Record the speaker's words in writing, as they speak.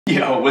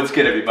Yo, what's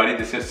good everybody?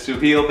 This is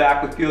Suhail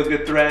back with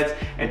Feelgood Threads,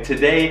 and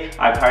today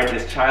I've hired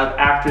this child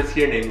actress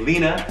here named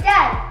Leila.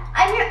 Dad,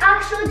 I'm your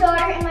actual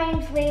daughter and my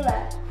name's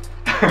Leila.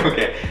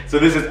 Okay, so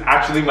this is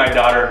actually my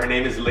daughter. Her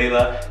name is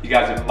Leila. You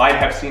guys might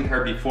have seen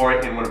her before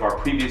in one of our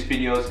previous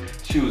videos.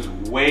 She was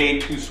way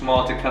too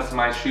small to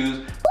customize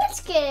shoes. What's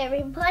good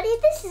everybody?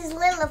 This is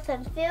Leila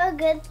from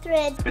Feelgood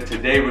Threads. But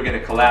today we're gonna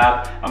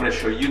collab. I'm gonna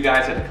show you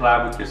guys how to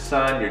collab with your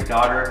son, your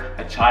daughter,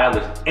 a child,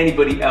 or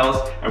anybody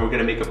else, and we're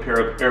gonna make a pair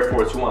of Air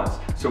Force Ones.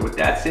 So with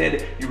that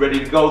said, you ready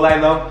to go,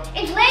 Leila?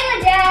 It's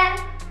Leila, Dad.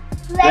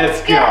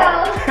 Let's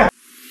go.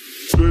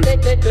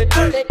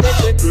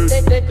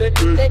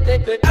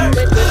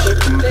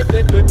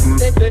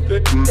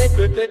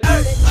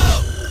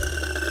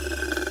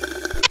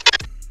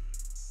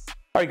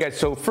 Alright guys,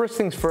 so first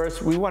things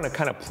first, we want to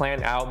kind of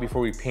plan out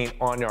before we paint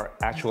on our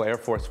actual Air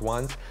Force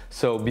Ones.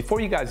 So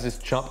before you guys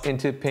just jump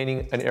into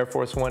painting an Air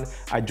Force One,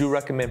 I do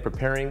recommend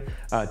preparing.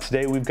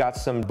 Today we've got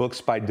some books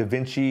by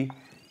Davinci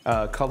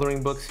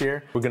Coloring Books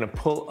here. We're gonna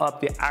pull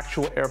up the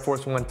actual Air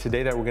Force One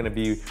today that we're gonna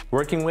be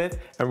working with,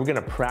 and we're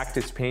gonna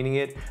practice painting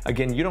it.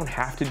 Again, you don't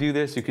have to do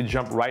this. You could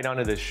jump right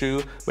onto the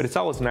shoe, but it's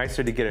always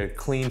nicer to get a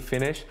clean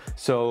finish.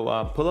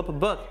 So pull up a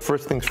book.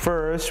 First things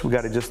first, we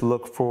gotta just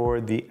look for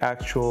the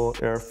actual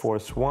Air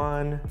Force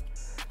One.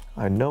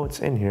 I know it's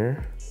in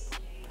here.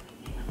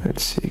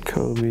 Let's see,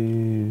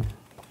 Kobe,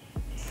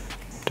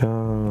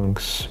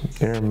 Dunks,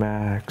 Air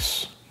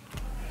Max.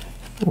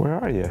 Where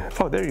are you?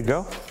 Oh, there you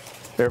go.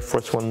 Air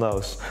Force One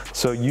lows.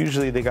 So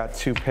usually they got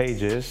 2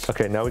 pages.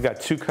 Okay, now we got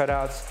 2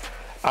 cutouts.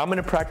 I'm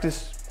gonna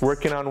practice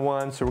working on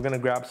one, so we're gonna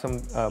grab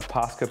some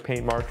Posca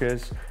paint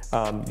markers.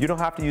 You don't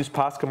have to use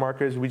Posca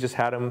markers, we just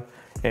had them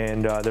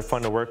and they're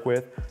fun to work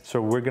with.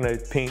 So we're gonna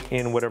paint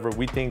in whatever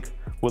we think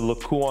would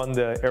look cool on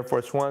the Air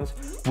Force Ones.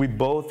 We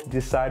both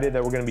decided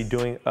that we're gonna be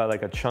doing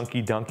like a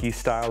chunky donkey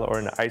style or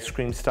an ice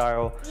cream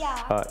style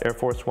Air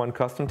Force One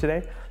custom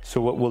today. So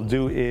what we'll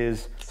do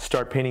is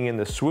start painting in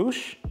the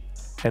swoosh.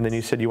 And then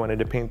you said you wanted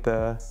to paint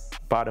the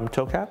bottom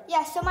toe cap?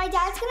 Yeah, so my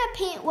dad's gonna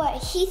paint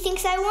what he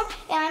thinks I want,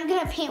 and I'm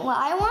gonna paint what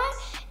I want.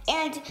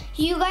 And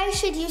you guys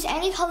should use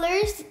any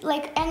colors,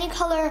 like any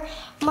color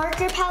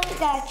marker palette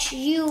that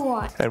you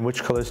want. And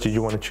which colors did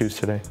you want to choose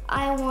today?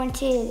 I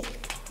wanted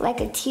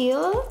like a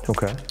teal,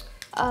 okay,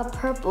 a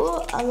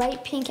purple, a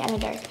light pink, and a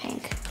dark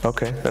pink.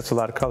 Okay, that's a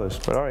lot of colors,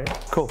 but all right,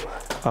 cool.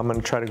 I'm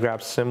gonna try to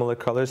grab similar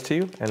colors to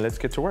you, and let's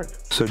get to work.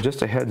 So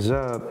just a heads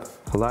up,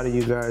 a lot of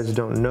you guys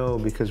don't know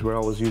because we're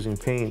always using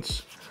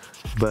paints,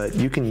 but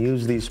you can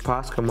use these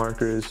Posca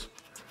markers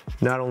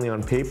not only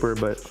on paper,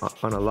 but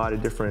on a lot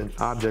of different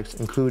objects,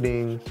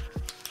 including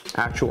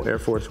actual Air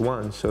Force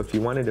Ones. So if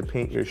you wanted to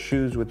paint your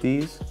shoes with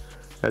these,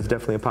 that's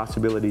definitely a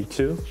possibility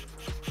too.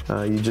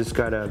 You just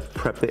gotta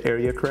prep the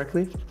area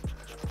correctly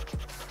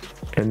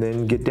and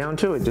then get down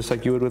to it just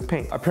like you would with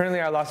paint.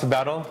 Apparently I lost a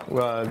battle.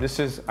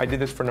 I did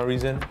this for no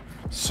reason.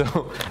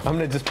 So I'm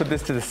gonna just put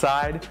this to the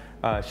side.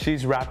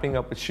 She's wrapping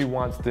up what she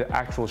wants the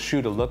actual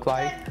shoe to look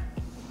like.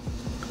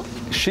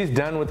 She's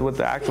done with what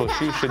the actual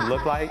shoe should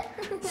look like.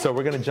 So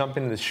we're gonna jump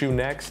into the shoe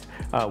next.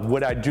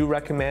 What I do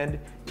recommend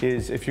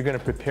is if you're gonna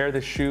prepare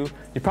the shoe,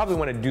 you probably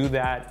wanna do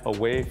that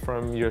away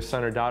from your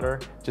son or daughter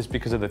just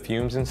because of the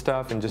fumes and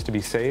stuff and just to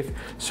be safe.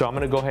 So I'm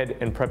gonna go ahead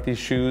and prep these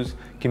shoes.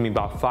 Give me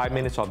about 5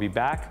 minutes, I'll be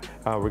back.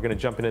 We're gonna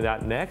jump into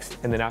that next,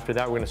 and then after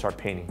that, we're gonna start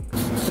painting.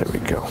 There we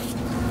go.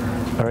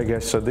 All right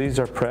guys, so these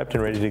are prepped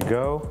and ready to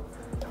go.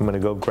 I'm gonna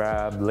go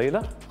grab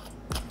Leila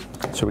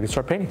so we can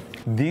start painting.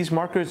 These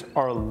markers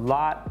are a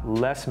lot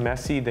less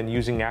messy than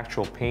using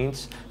actual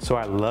paints, so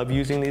I love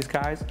using these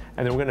guys.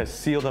 And then we're gonna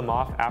seal them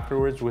off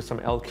afterwards with some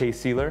LK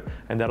sealer,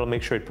 and that'll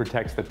make sure it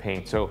protects the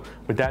paint. So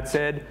with that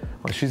said,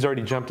 well, she's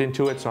already jumped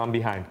into it, so I'm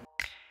behind.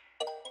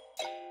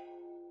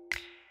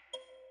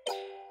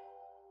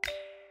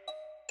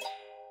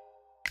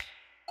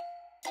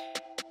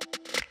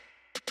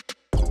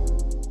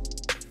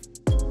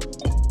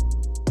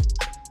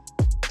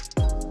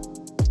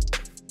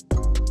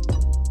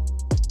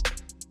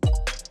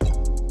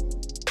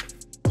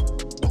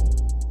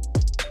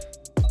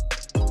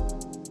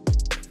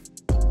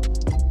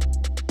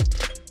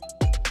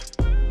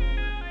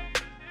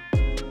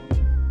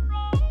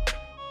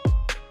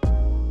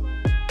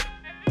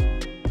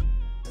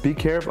 Be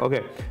careful.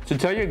 Okay, so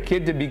tell your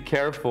kid to be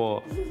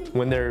careful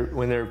when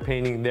they're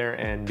painting their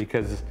end,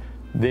 because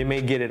they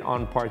may get it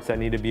on parts that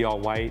need to be all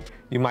white.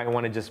 You might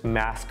want to just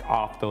mask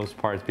off those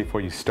parts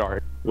before you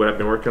start. What I've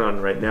been working on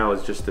right now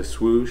is just the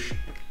swoosh,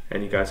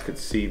 and you guys could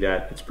see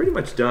that it's pretty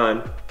much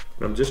done.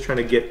 And I'm just trying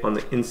to get on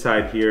the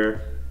inside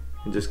here,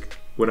 and just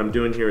what I'm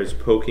doing here is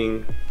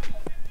poking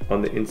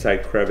on the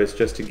inside crevice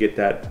just to get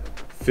that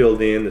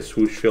filled in, the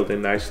swoosh filled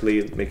in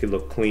nicely, make it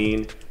look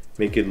clean,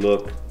 make it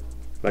look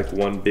like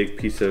one big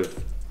piece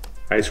of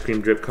ice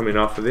cream drip coming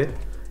off of it.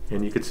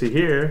 And you can see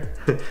here,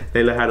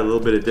 Leila had a little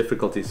bit of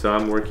difficulty, so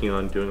I'm working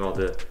on doing all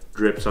the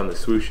drips on the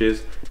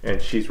swooshes, and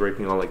she's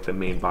working on like the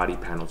main body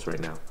panels right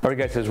now. All right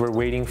guys, as we're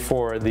waiting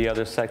for the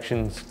other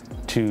sections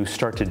to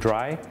start to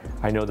dry,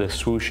 I know the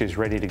swoosh is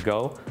ready to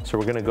go, so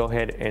we're gonna go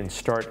ahead and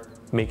start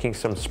making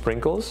some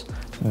sprinkles,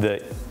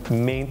 the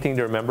main thing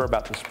to remember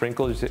about the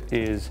sprinkles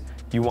is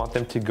you want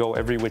them to go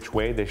every which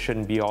way. They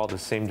shouldn't be all the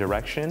same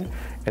direction.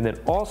 And then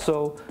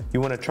also, you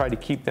want to try to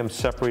keep them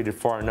separated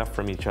far enough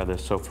from each other.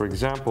 So for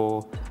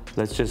example,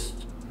 let's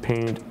just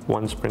paint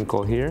one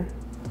sprinkle here.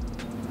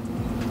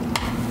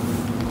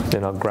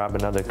 Then I'll grab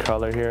another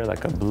color here,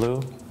 like a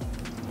blue,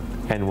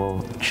 and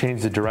we'll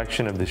change the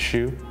direction of the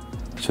shoe.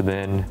 So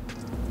then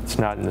it's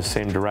not in the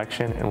same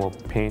direction, and we'll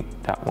paint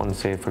that one,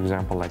 say for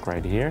example, like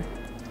right here.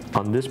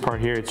 On this part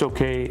here, it's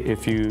okay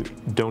if you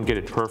don't get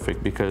it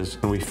perfect,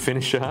 because when we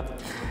finish up,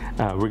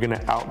 we're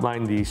gonna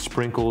outline the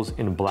sprinkles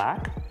in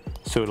black,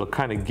 so it'll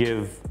kind of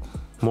give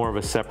more of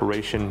a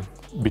separation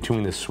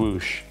between the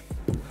swoosh.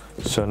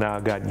 So now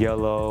I've got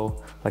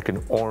yellow, like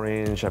an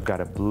orange, I've got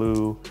a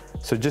blue.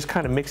 So just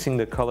kind of mixing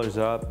the colors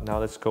up. Now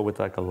let's go with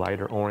like a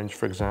lighter orange,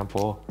 for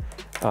example.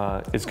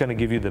 It's gonna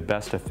give you the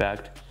best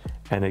effect,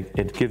 and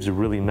it gives a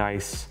really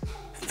nice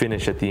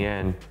finish at the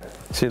end.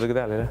 See, look at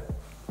that, Leila.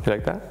 You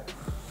like that?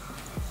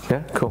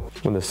 Yeah, cool.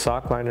 When the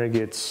sock liner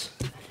gets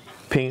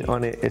paint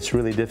on it, it's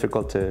really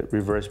difficult to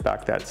reverse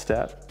back that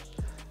step.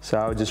 So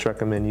I would just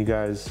recommend you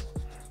guys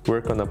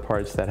work on the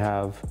parts that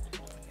have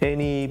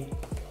any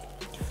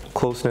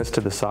closeness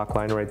to the sock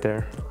liner right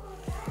there.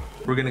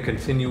 We're gonna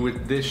continue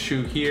with this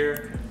shoe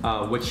here.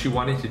 What she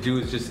wanted to do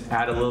is just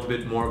add a little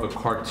bit more of a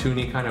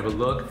cartoony kind of a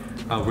look.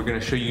 We're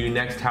gonna show you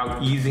next how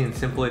easy and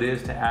simple it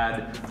is to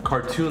add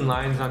cartoon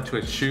lines onto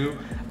a shoe.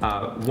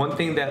 One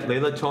thing that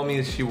Leila told me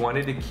is she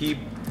wanted to keep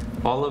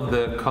all of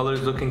the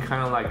colors looking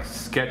kind of like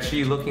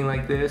sketchy, looking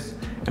like this.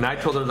 And I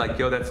told her like,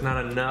 yo, that's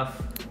not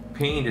enough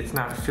paint, it's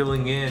not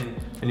filling in,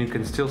 and you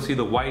can still see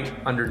the white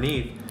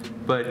underneath.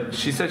 But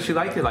she said she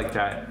liked it like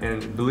that,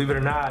 and believe it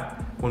or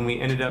not, when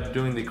we ended up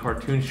doing the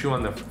cartoon shoe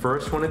on the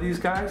first one of these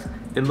guys,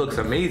 it looks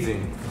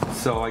amazing.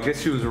 So I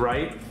guess she was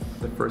right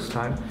the first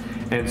time.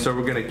 And so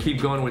we're gonna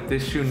keep going with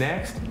this shoe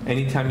next.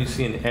 Anytime you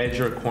see an edge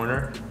or a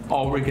corner,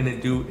 all we're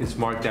gonna do is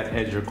mark that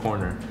edge or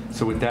corner.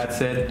 So with that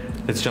said,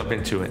 let's jump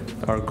into it.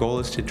 Our goal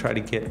is to try to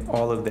get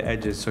all of the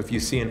edges. So if you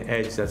see an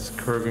edge that's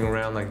curving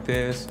around like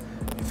this,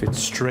 if it's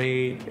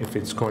straight, if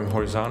it's going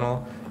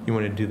horizontal, you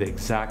wanna do the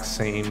exact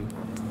same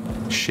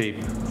shape.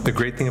 The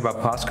great thing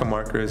about Posca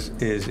markers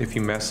is if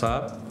you mess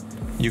up,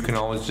 you can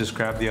always just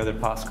grab the other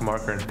Posca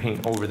marker and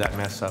paint over that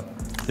mess up.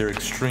 They're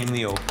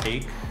extremely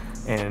opaque,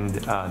 and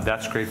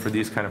that's great for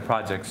these kind of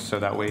projects, so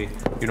that way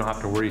you don't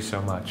have to worry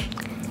so much.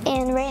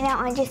 And right now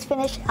I just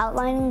finished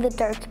outlining the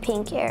dark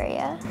pink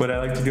area. What I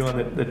like to do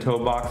on the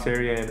toe box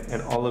area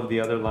and all of the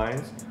other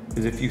lines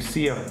is if you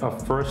see a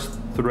first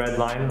thread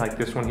line like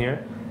this one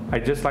here, I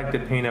just like to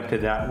paint up to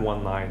that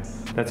one line.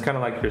 That's kind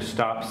of like your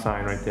stop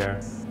sign right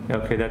there.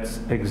 Okay, that's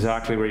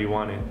exactly where you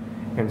want it.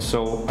 And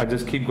so I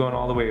just keep going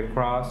all the way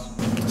across.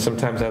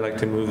 Sometimes I like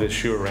to move the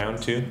shoe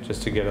around too,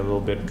 just to get a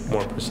little bit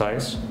more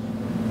precise.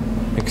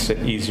 Makes it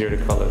easier to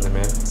color them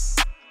in.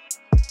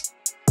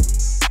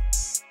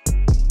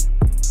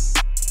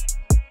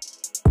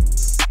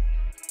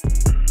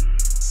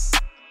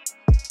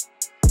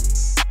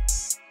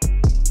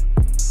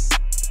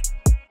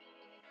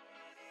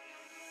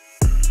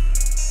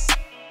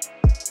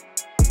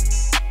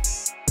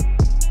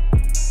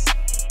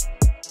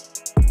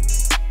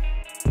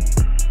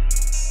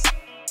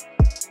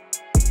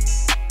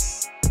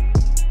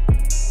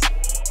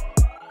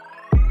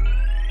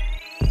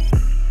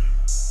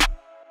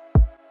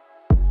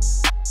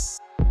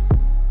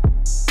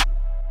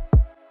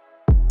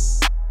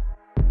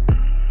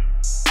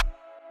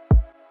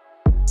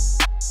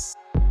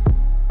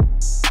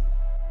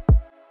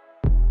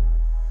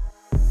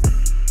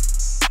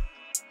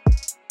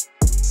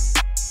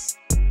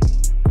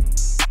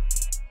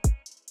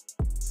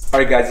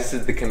 Alright guys, this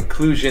is the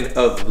conclusion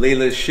of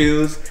Leila's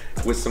shoes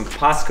with some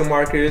Posca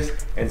markers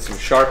and some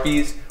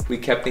Sharpies. We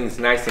kept things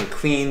nice and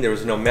clean, there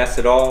was no mess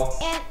at all.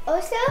 And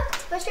also,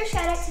 special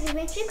shout out to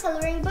Davinci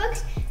Coloring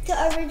Books,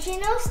 the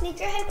original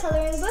sneakerhead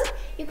coloring book.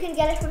 You can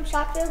get it from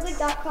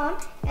shopfeelgood.com,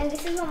 and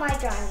this is what my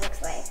drawing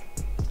looks like.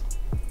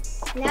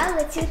 Now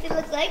let's see what it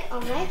looks like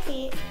on my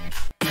feet.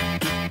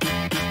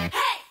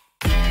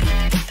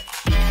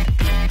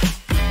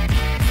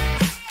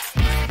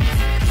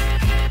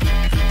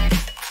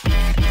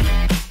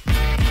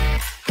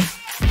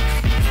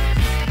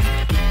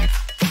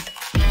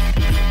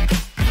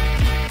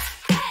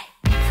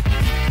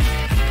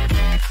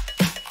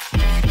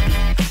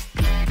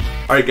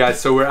 Alright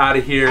guys, so we're out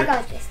of here. I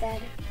got this,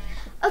 Dad.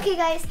 Okay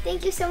guys,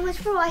 thank you so much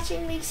for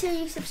watching. Make sure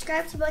you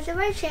subscribe to both of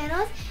our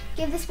channels,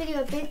 give this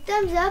video a big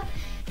thumbs up,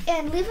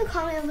 and leave a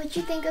comment on what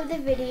you think of the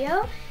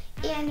video,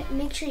 and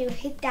make sure you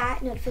hit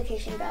that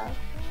notification bell.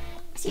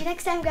 See you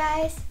next time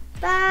guys.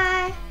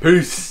 Bye.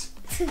 Peace.